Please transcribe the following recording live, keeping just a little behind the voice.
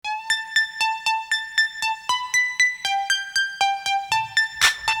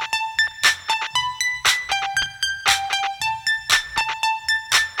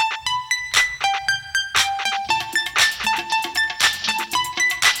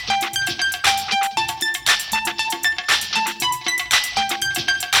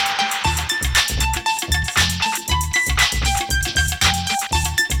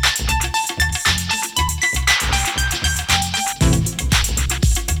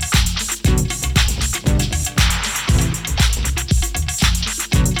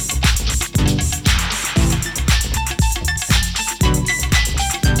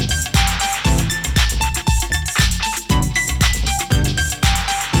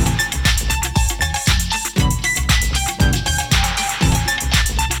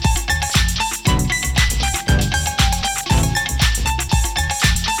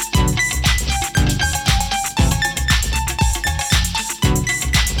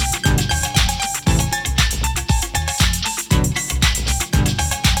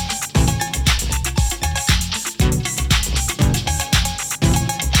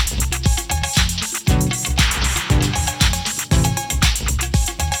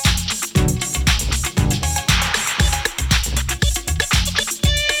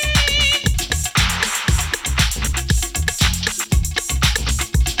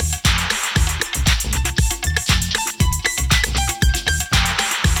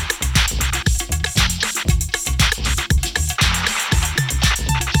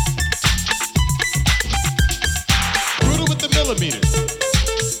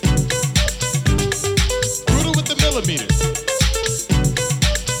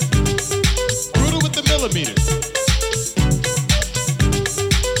millimeters.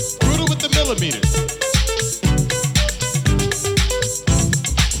 Brutal with the millimeters.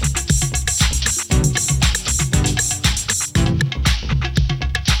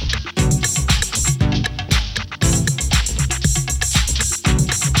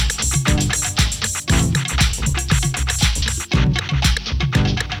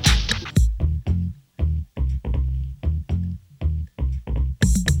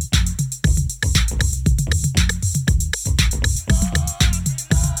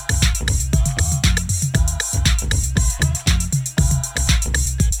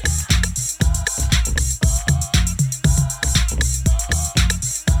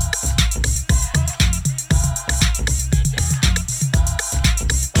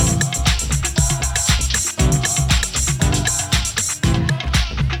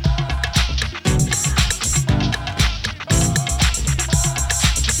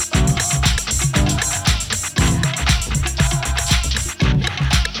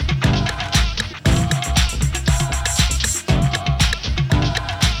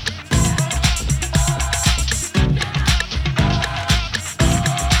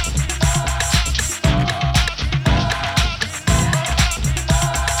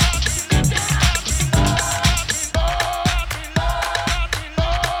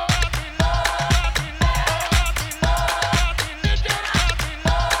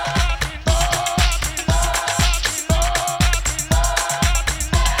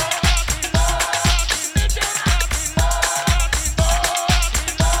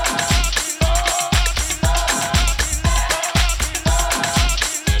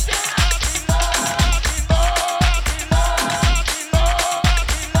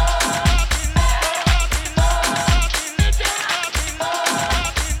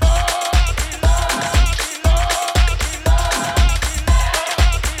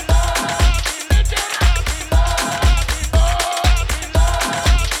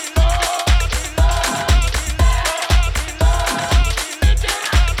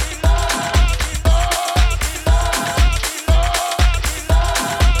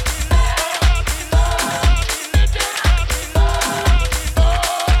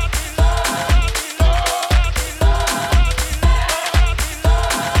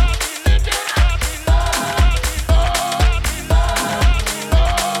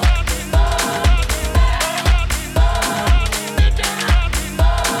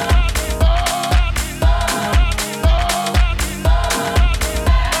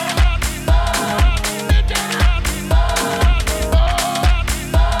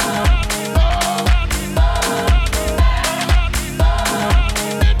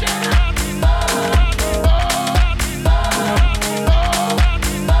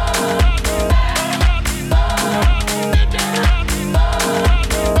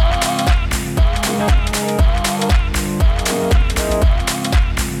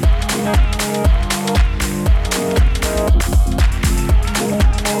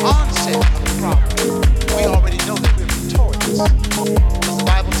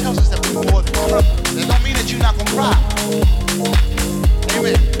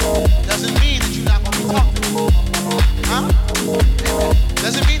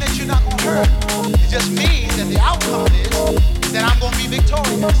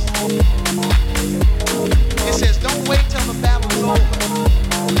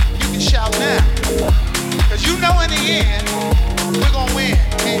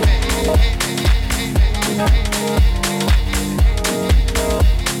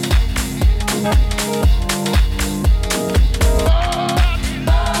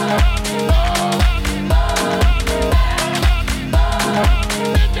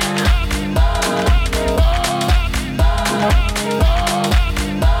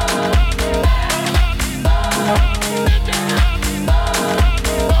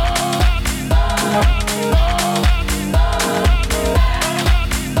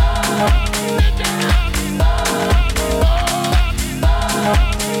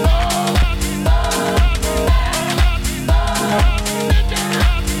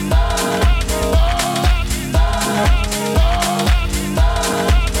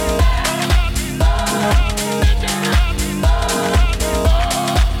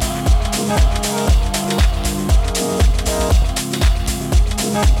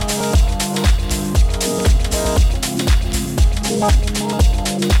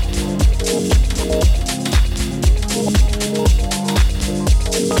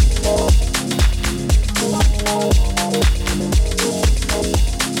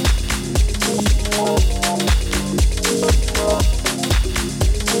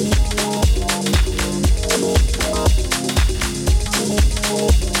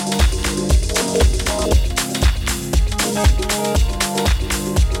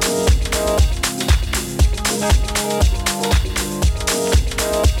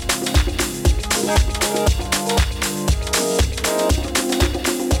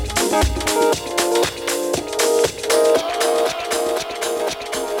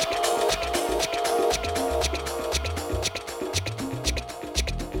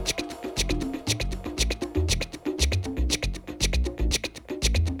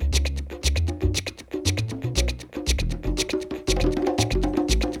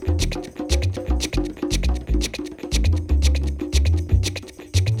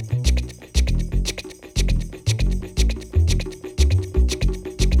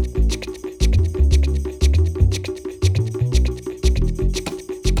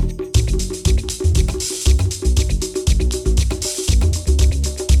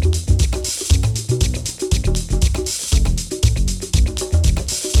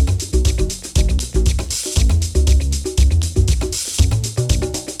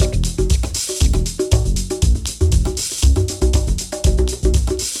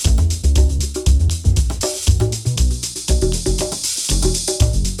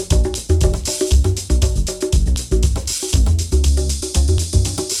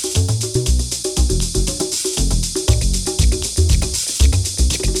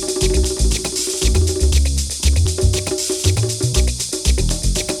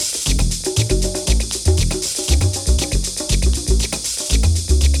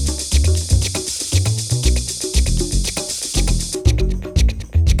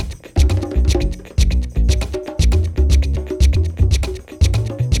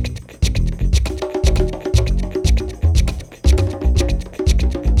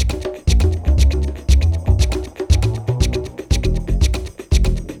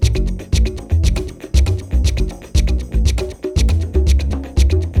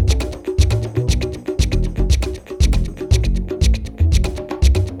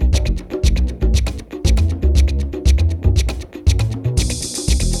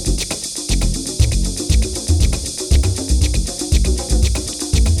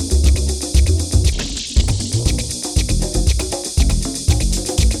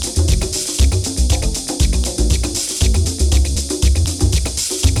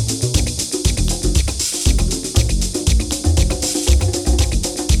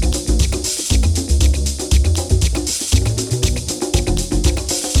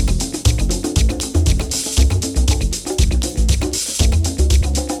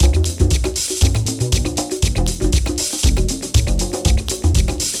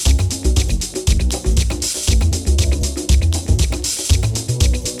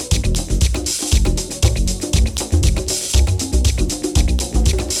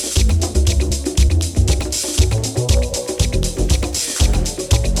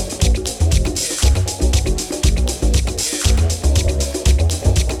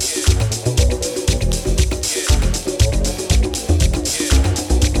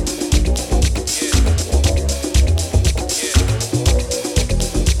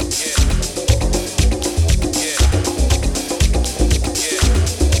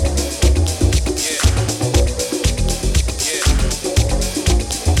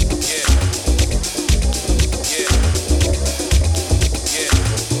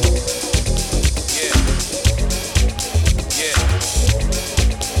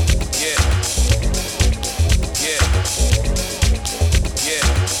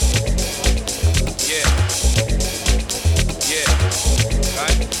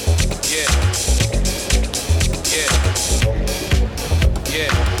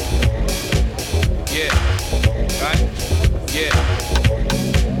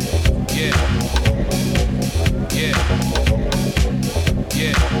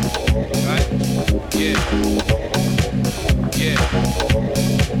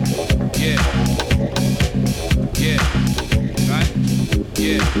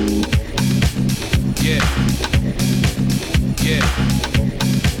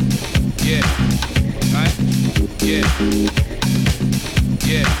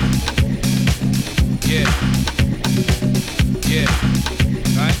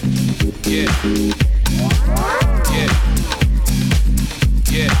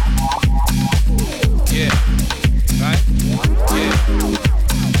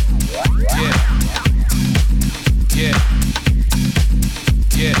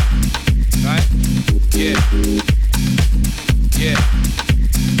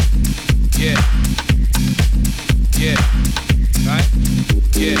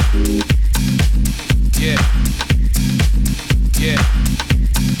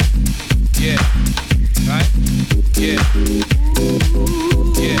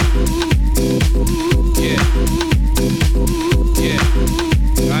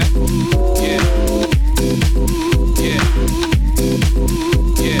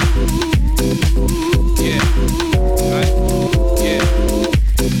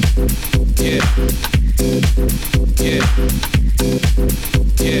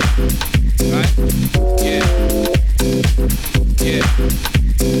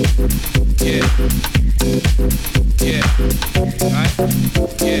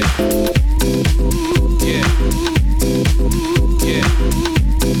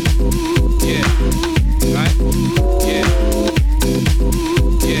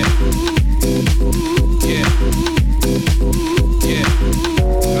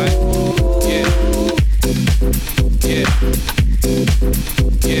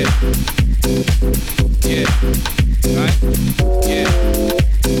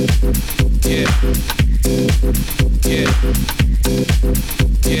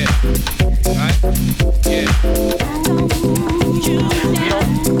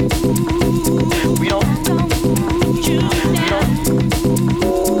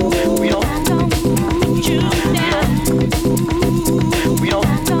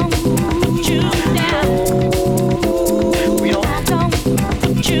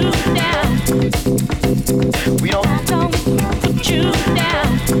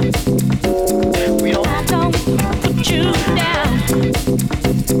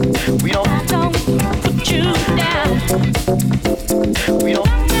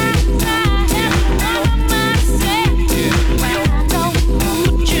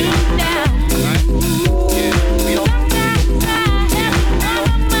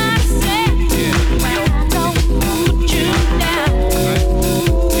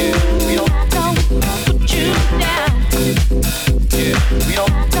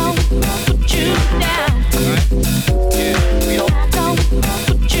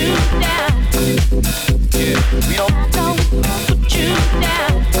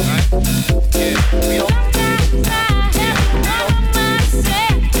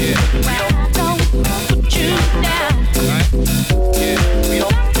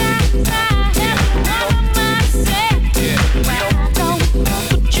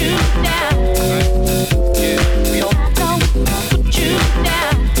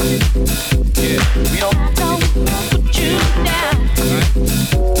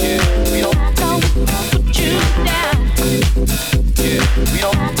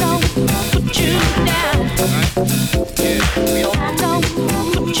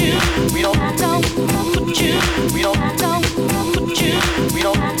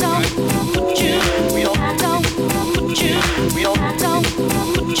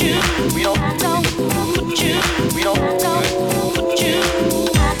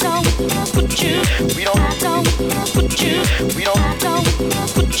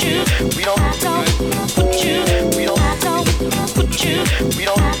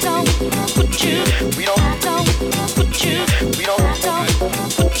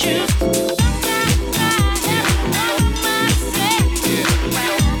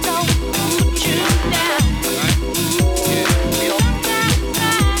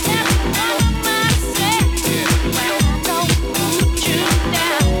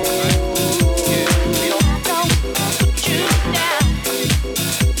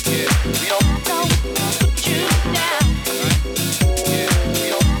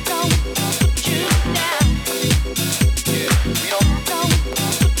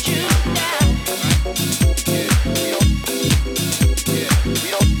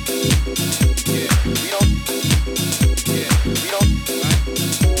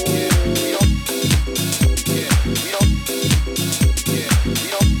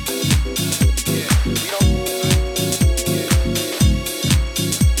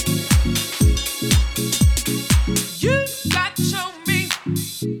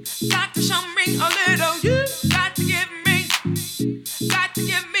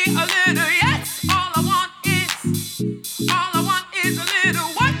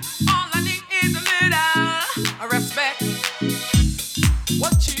 All I need is a little respect.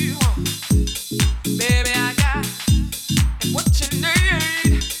 What you want, baby, I got. And what you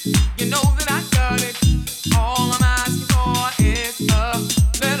need, you know that I got it. All I'm asking for is a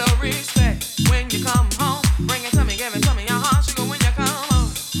little respect. When you come home, bring it to me, give it to me. Sugar, when you come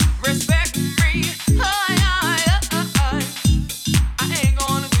home, respect me. I ain't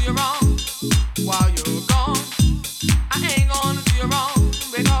gonna do you wrong while you're gone. I ain't gonna do you wrong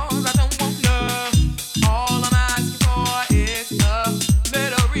because I don't want love. All I'm asking for is a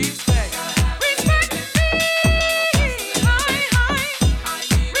little respect. Respect me, respect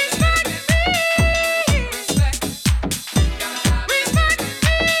me, respect. Respect me,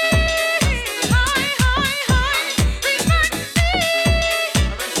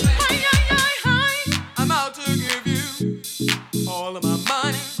 respect. I'm out to give you all of my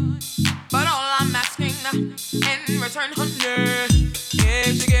money, but all I'm asking in return, honey,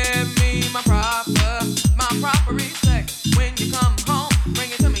 is you give me my proper respect. When you come home,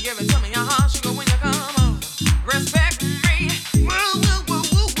 bring it to me, give it to me. Sugar, when you come home, respect me. Woo, woo, woo,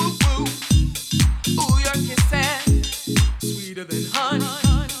 woo, woo, woo. Ooh, your kisses sweeter than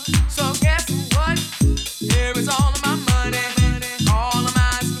honey. So guess what? Here is all of my money. All I'm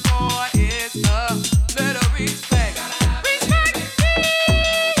asking for is a little respect. Respect me,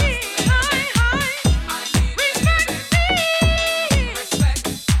 respect me, respect.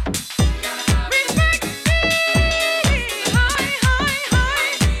 Respect me,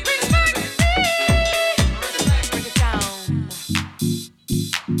 respect me. Break it down.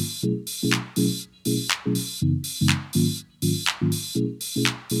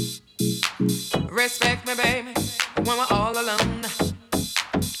 Respect me, baby, when we're all alone.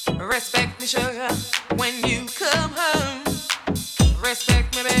 Respect me, sugar, when you come home.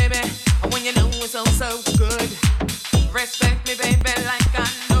 Respect me, baby, when you know it's all so good. Respect me, baby, like I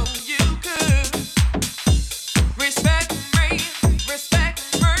know you could. Respect me, respect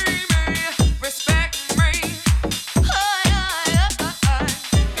me, respect me.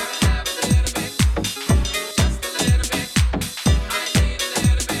 Gotta have a little bit, just a little bit. I need a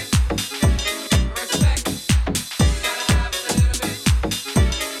little bit. Respect, gotta have a little bit,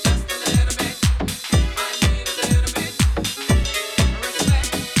 just a little bit. I need a little bit. Respect,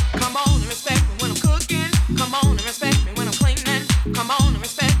 come on and respect me when I'm cooking. Come on and respect me when I'm cleaning.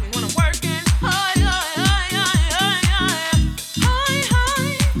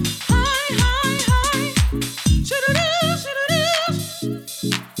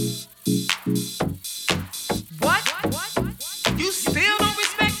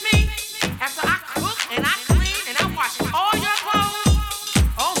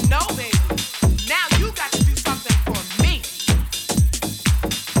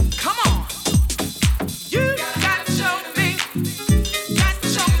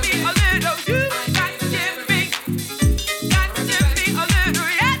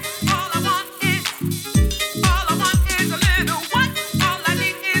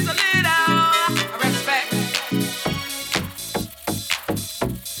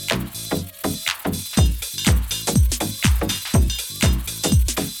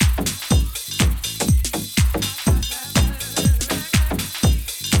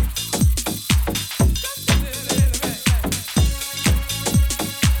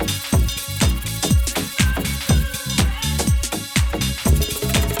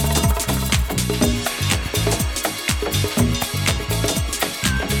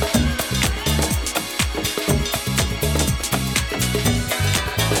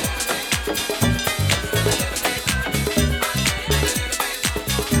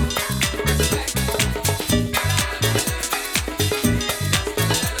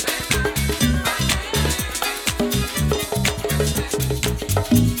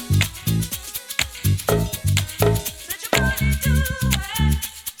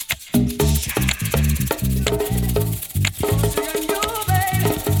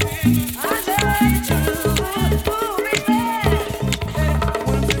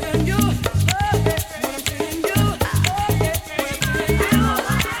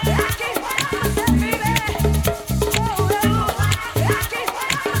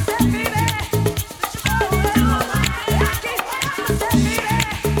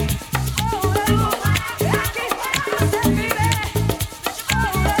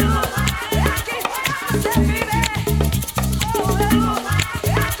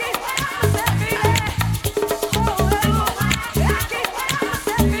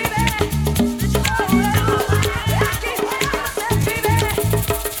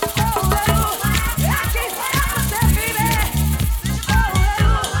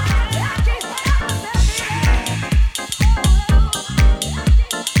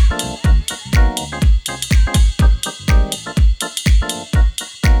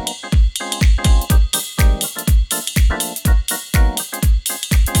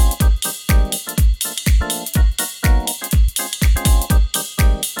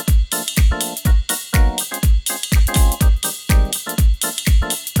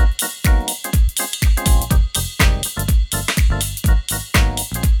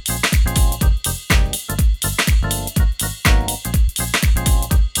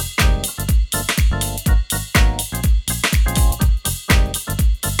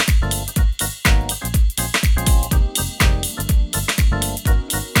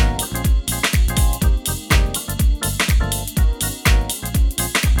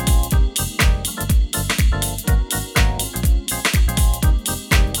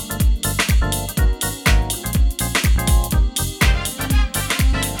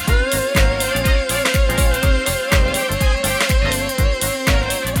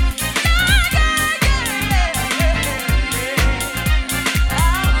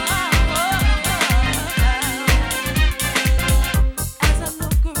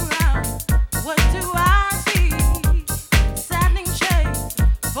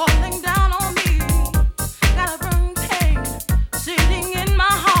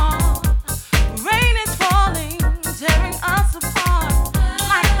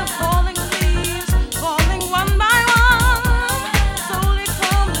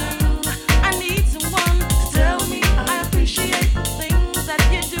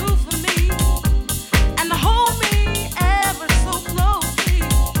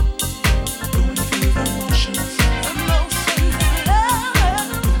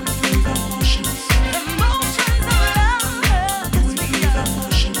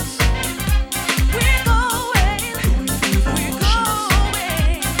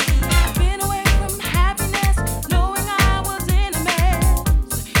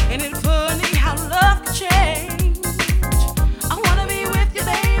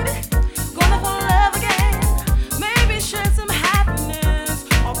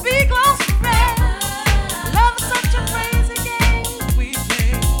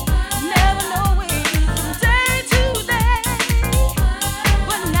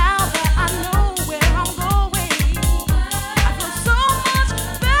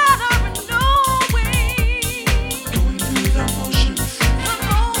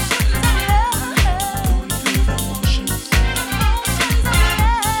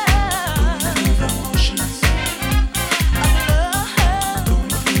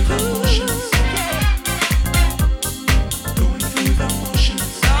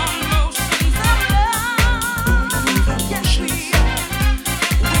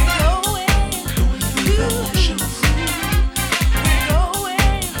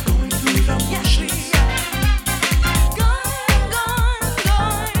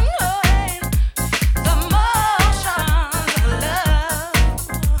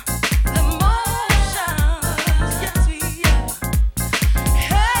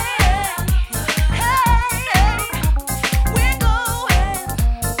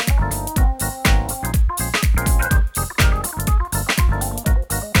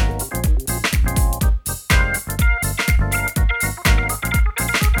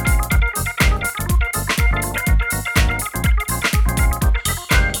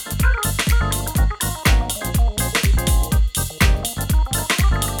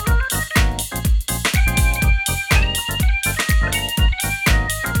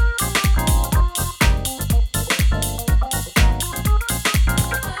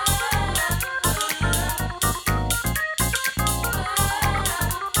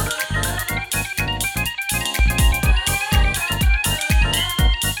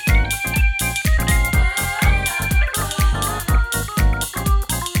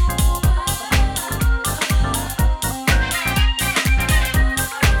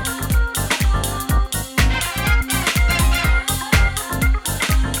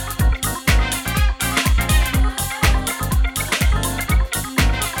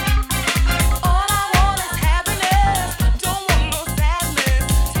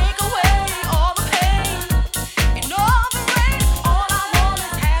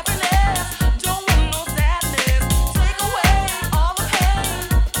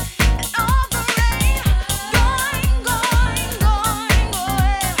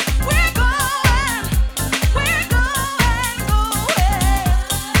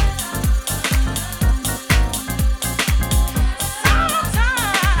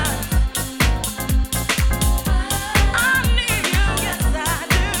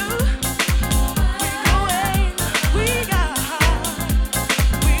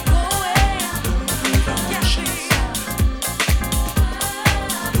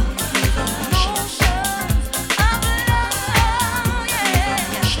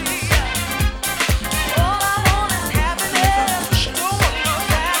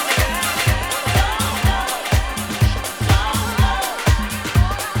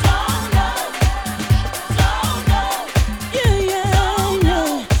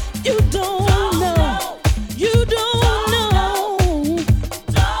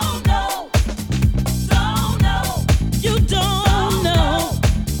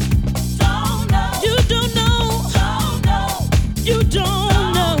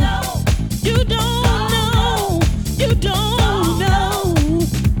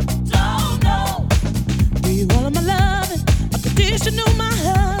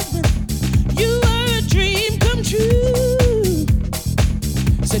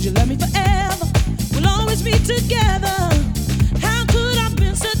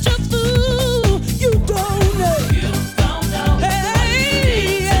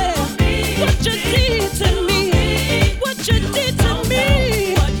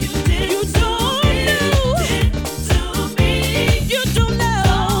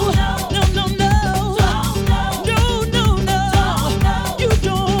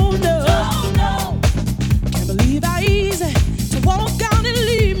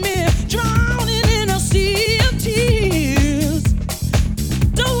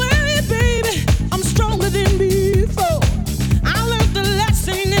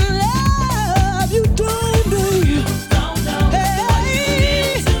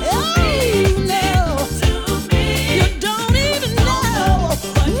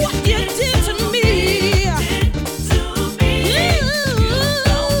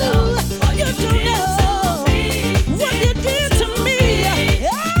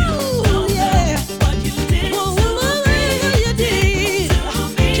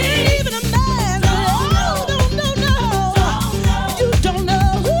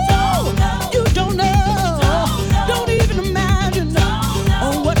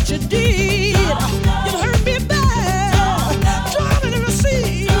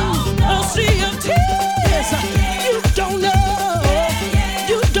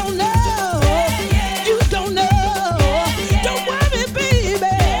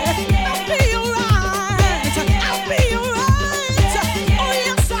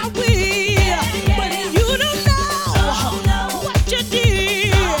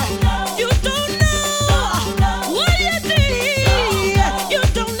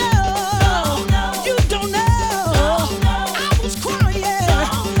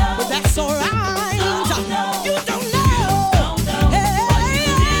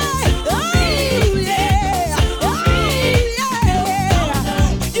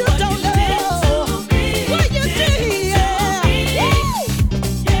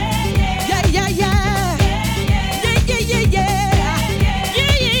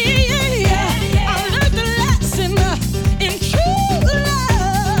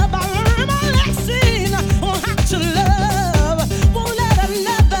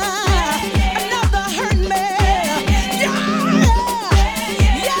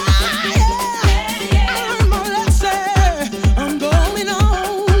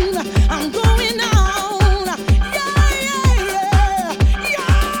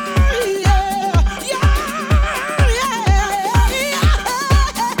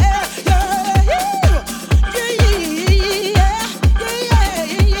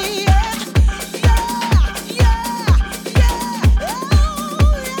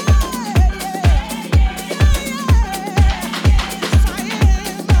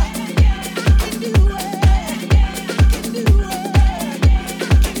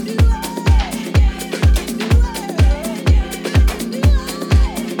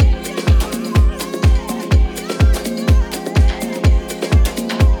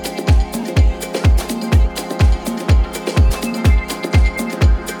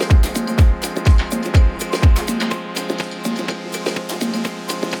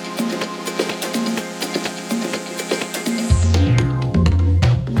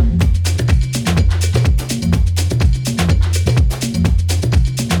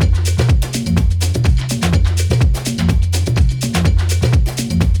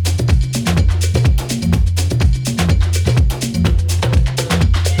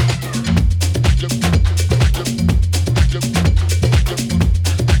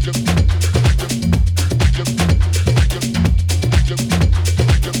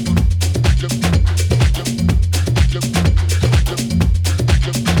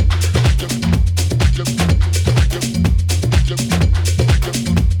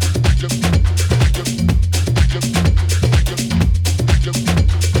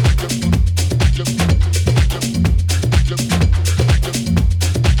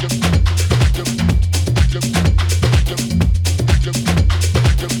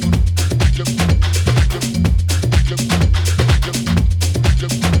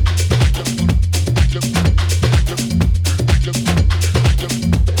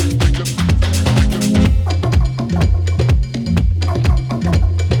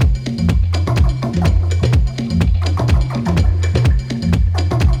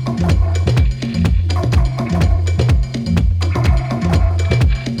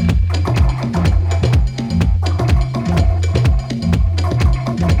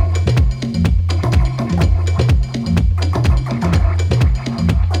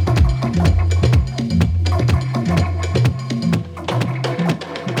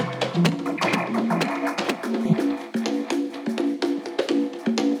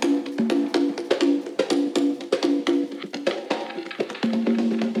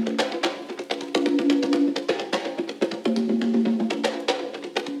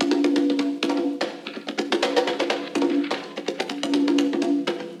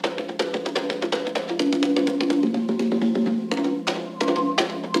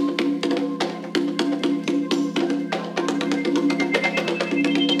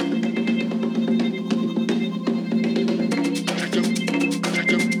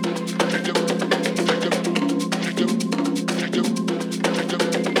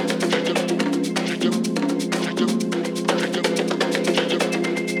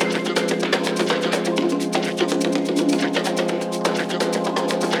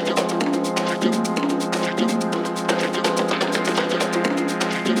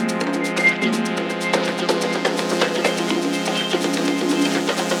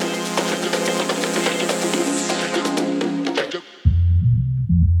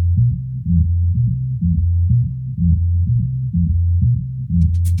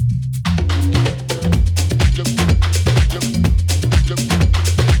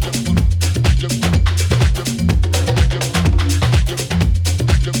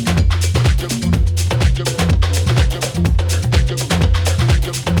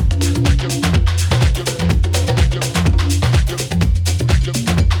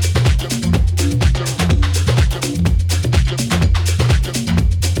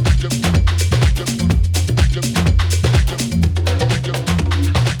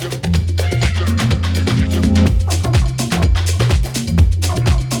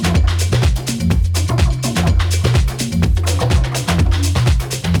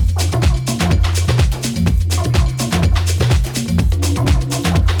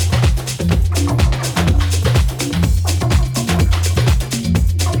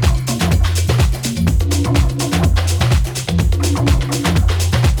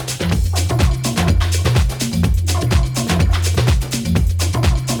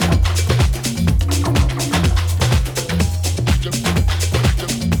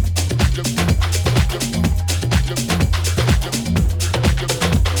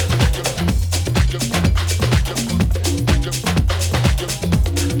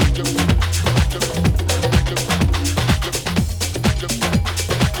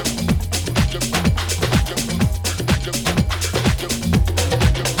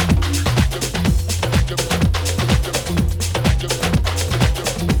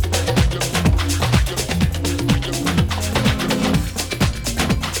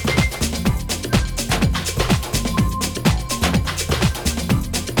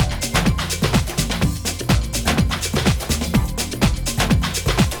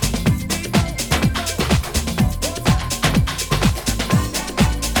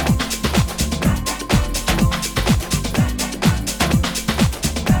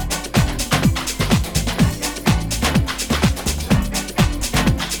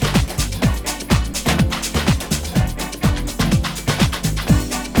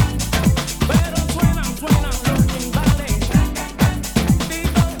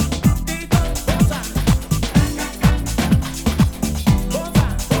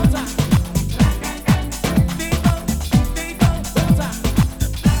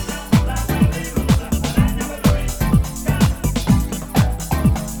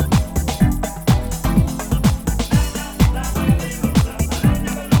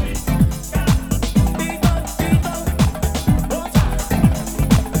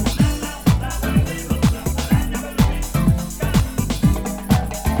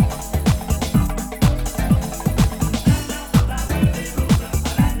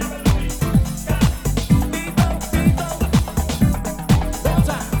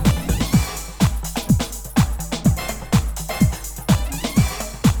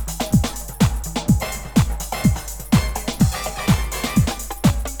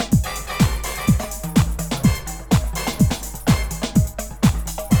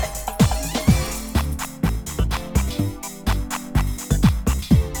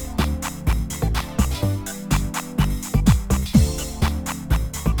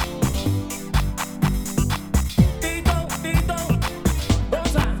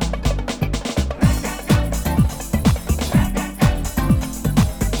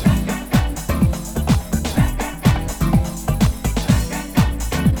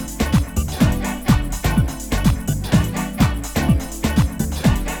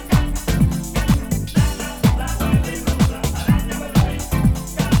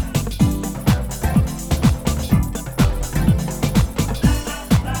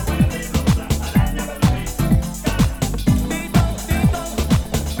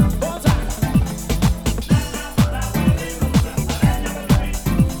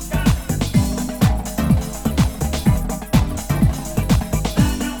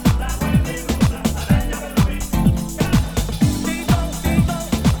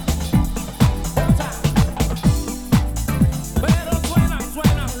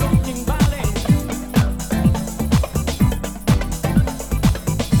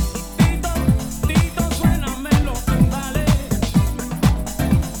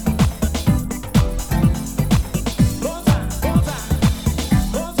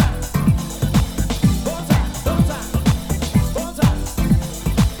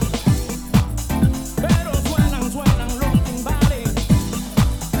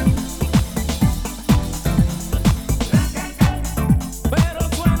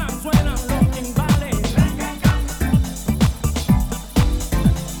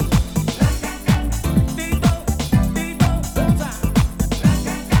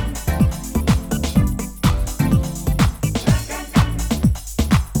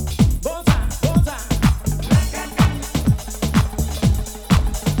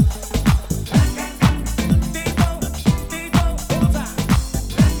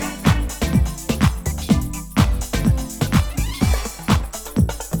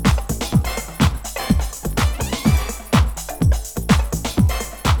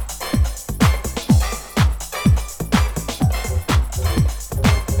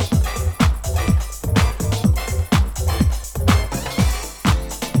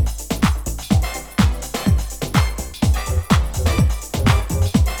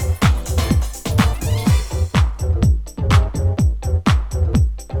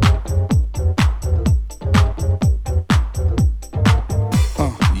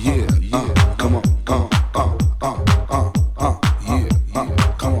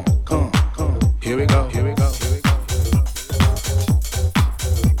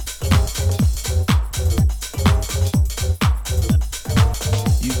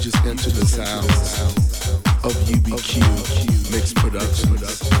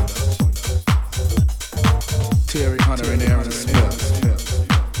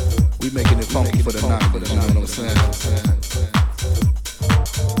 making it funky for the night, you know what I'm saying?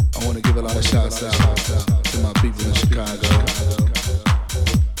 I want to give a lot of shouts out to my people in Chicago.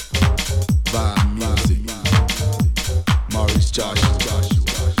 Vibe Music, Maurice Joshua,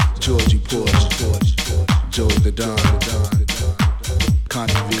 Georgie Porch, Joey the Don,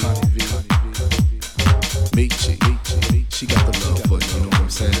 Connie V, Michi, she got the love for you know what I'm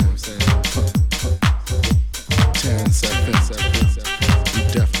saying? Terrence FM, we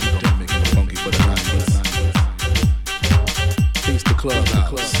definitely gonna make it funky for the 90s. Peace to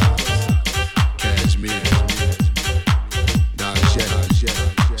Clubhouse, Cashmere, Dajette,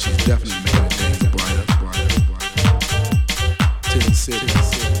 she's definitely making things brighter. Tin City,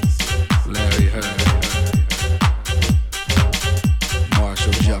 Larry Heard,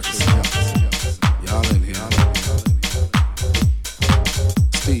 Marshall Jefferson, y'all in here.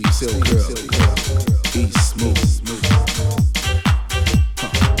 Steve Silk Curl, East Smooth.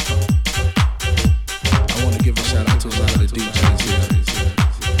 I want to give a shout out to a lot of the DJs here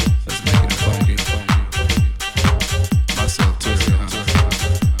that's making it funky. Myself too,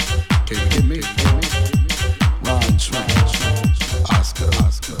 Can you get me? Ron Trent, Oscar,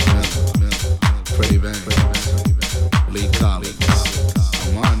 Miller, Freddie Vane, Lee Collins,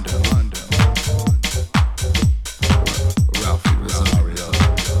 Armando, Ralphie Rosario,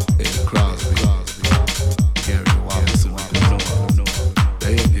 Ed Crosby, Gary Wallace, and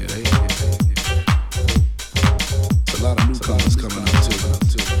they in here. It's a lot of newcomers coming up too.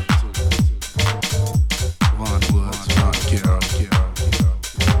 Von Woods, Ron Carroll,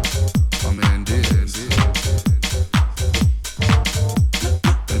 my man Diz.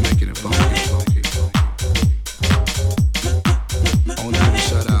 They making it funky. I want to give a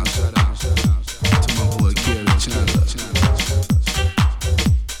shout out to my boy Gary Chandler,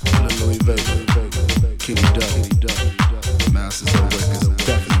 Lil Louis Vega, Kenny Doe, Masters of Records,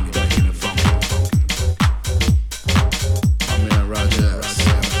 definitely making it funky. My man Roger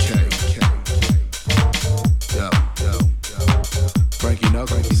MK, Frankie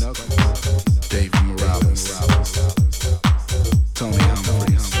Knuckles, David Morales, Tony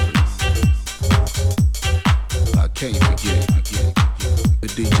Humphries. I can't forget the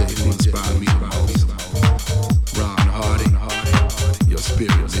DJ who inspired me the most, Ron Hardy. Your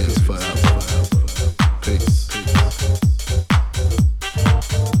spirit lives forever. Peace.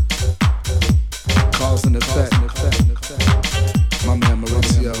 Cause and effect. My man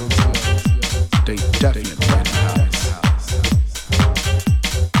Mauricio, they definitely in the house.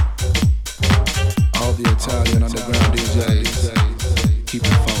 All the Italian underground DJs, keep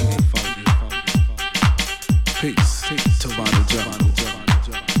it funky. Peace. Tavani Jungle,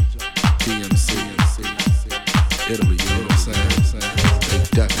 DMC, Italy, you know what I'm saying? They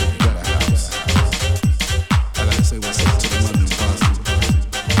definitely got a house. I gotta say what's up to the London Posse.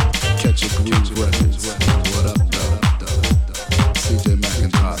 Catch a Groove Records. What up, though? CJ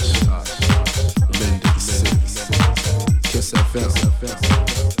McIntosh, Linden City, Kiss FM.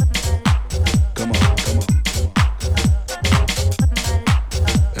 Come on.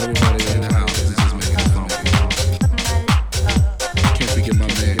 Everybody in the house, this is making it funky.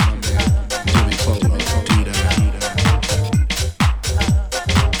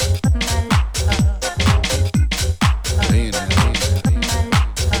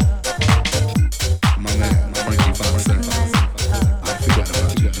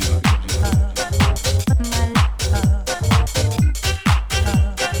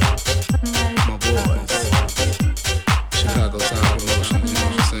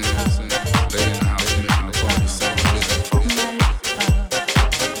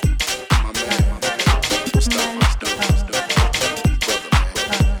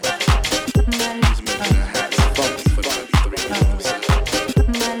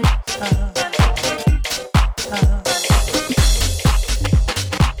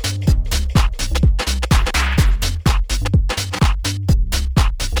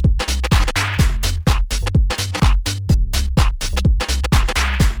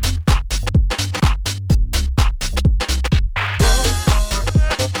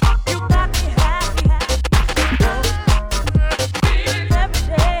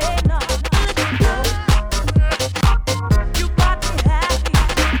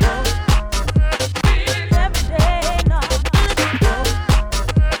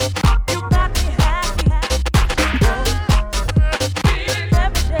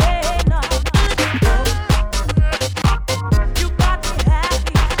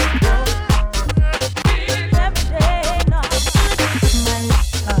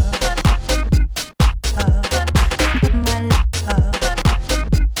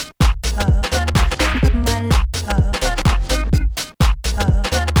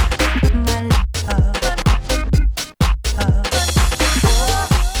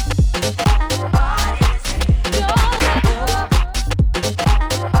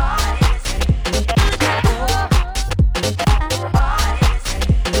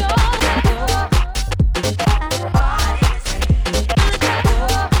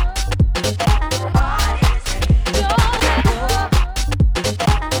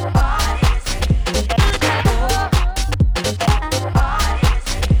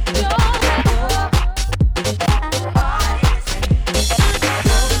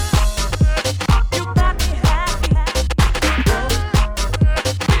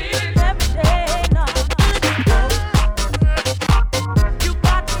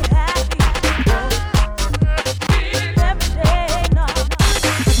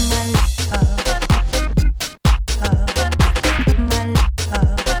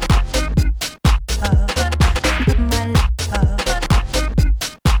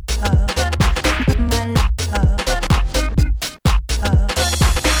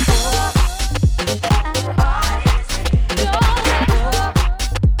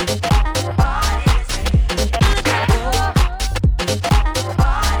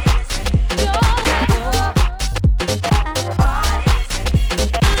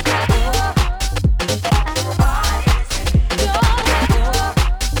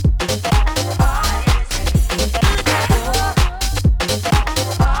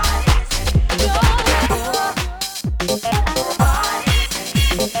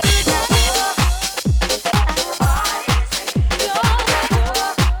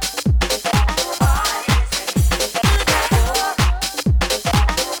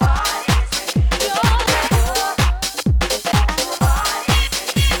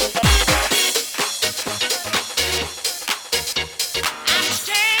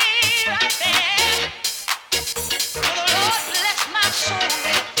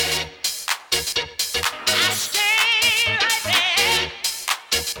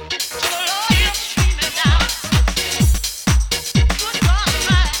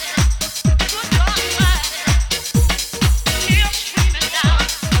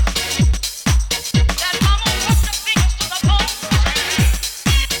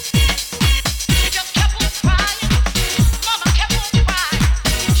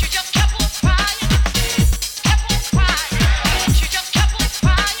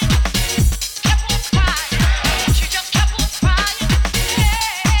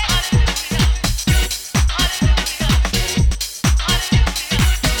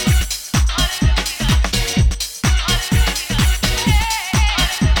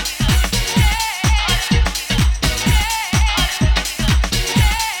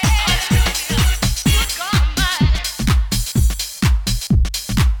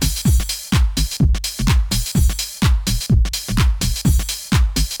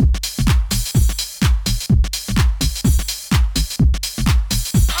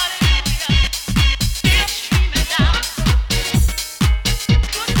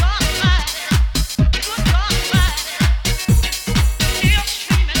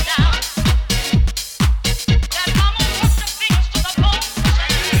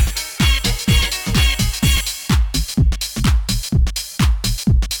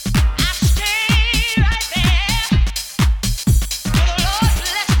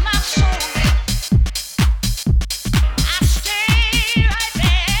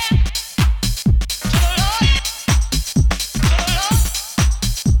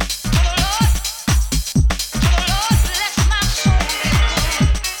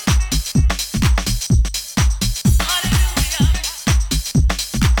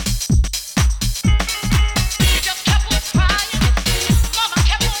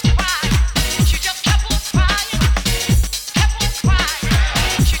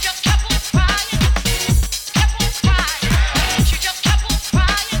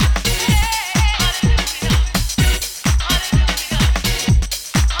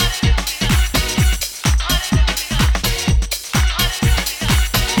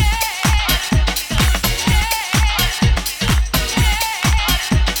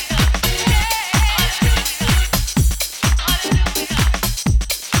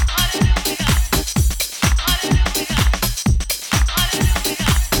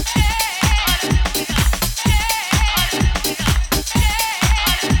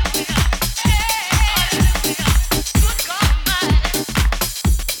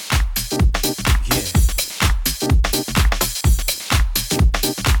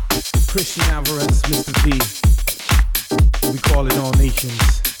 Christian Alvarez, Mr. V. We call it All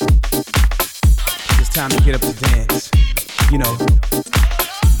Nations. It's time to get up to dance. You know,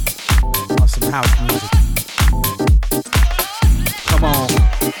 on some house music. Come on.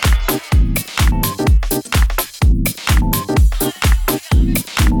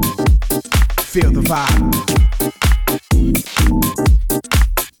 Feel the vibe.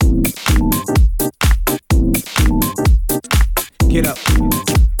 Get up.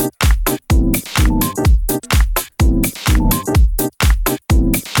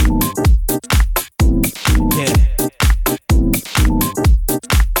 Yeah.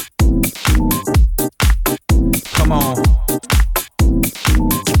 Come on.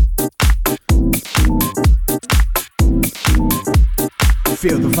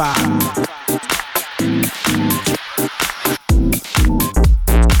 Feel the vibe.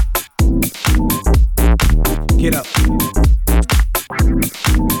 Get up.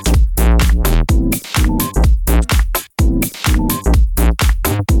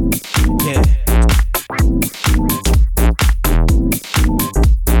 Yeah.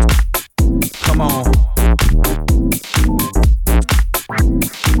 Come on.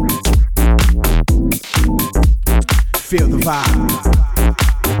 Feel the vibe.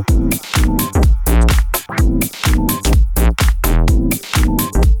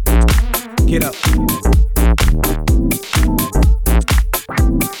 Get up.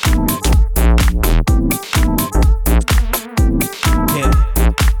 Yeah.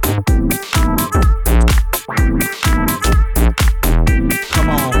 Come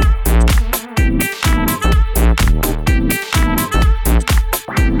on.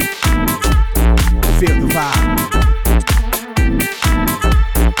 Feel the vibe.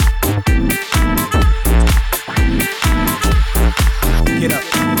 Get up.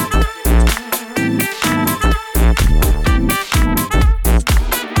 Yeah.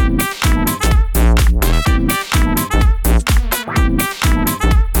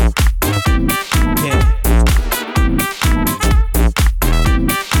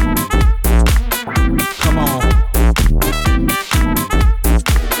 Come on.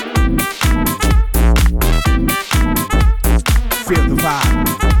 Feel the vibe.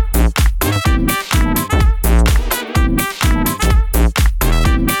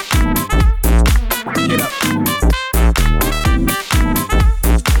 Get up.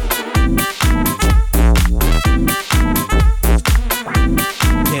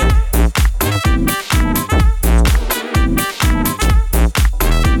 Yeah.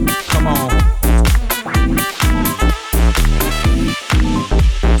 Come on.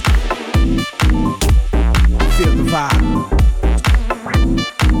 Feel the vibe.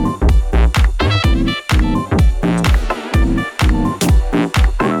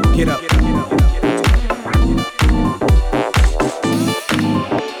 Get up.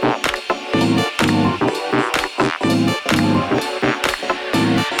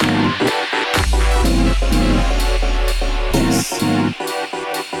 Yes.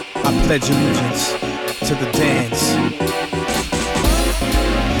 I pledge allegiance to the dance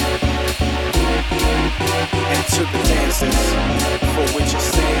and to the dances for which it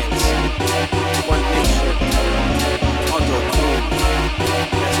stands. One nation under a groove.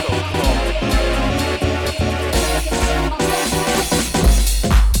 Let's go, come on.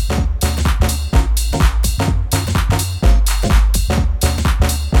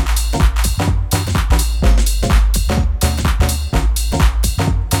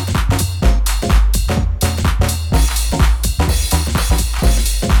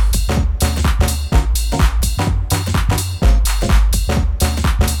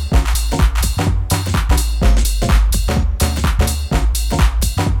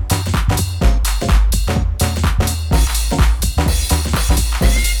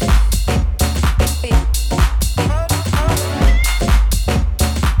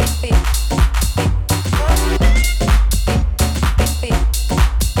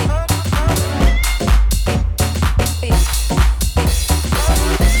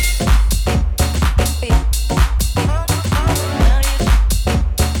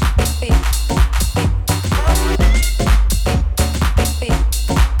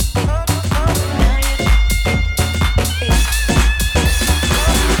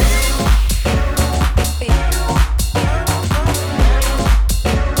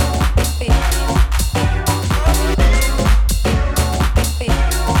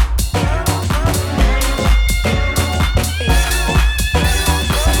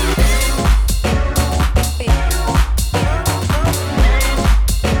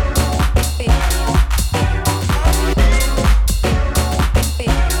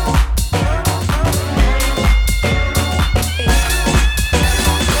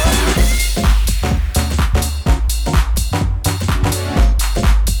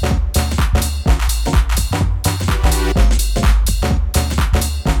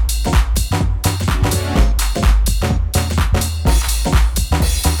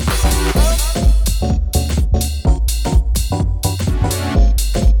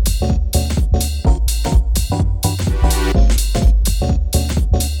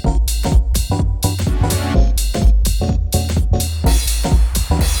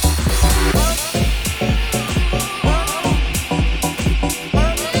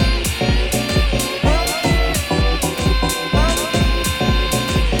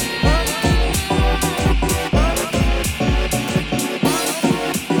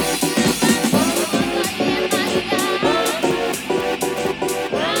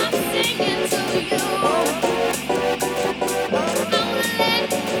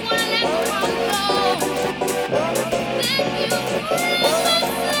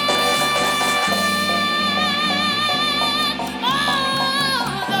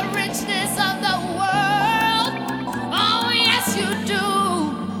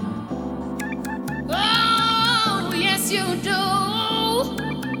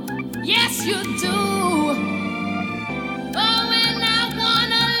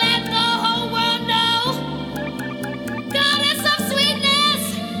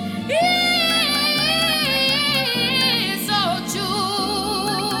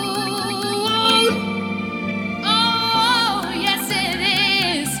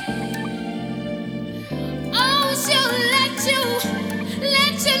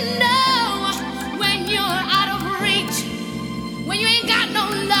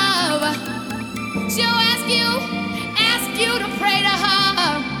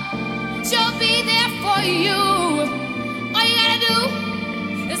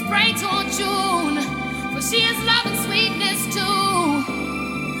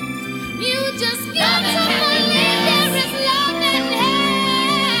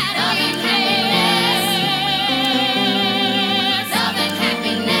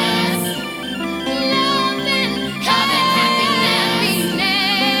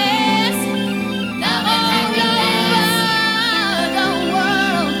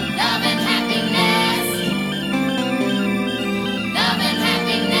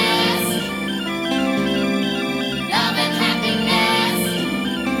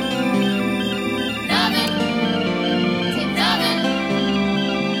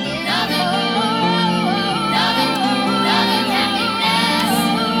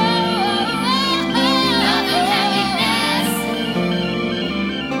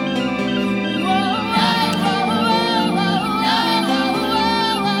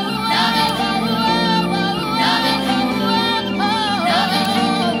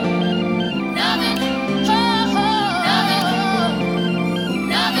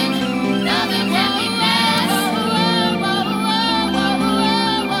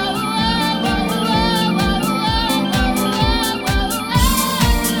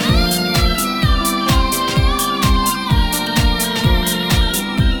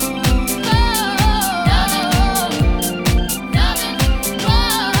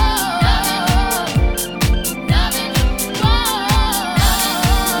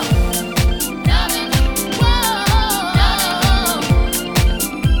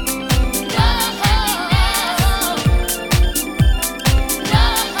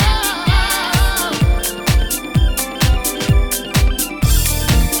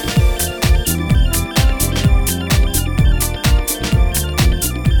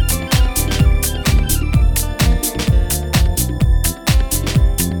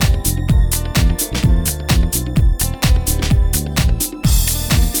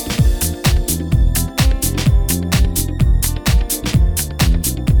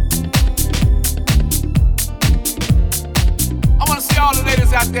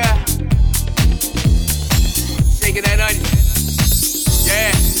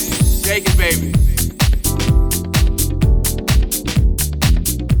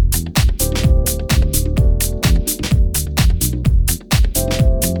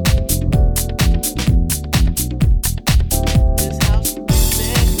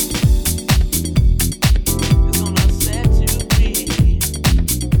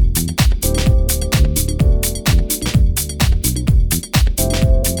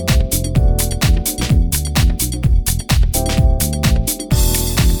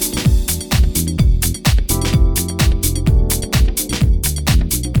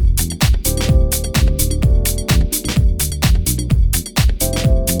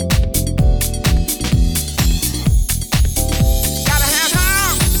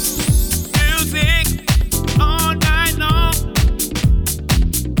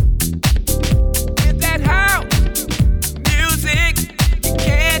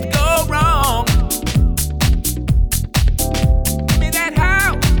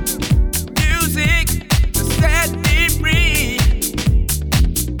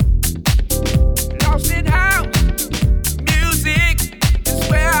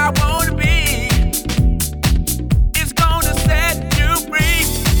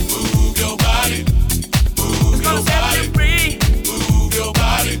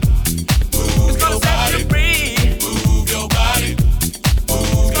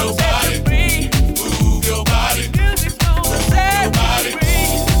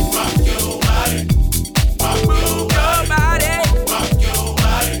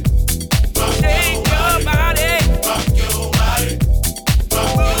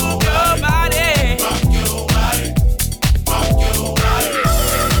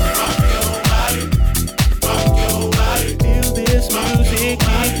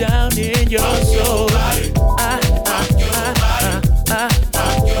 your soul.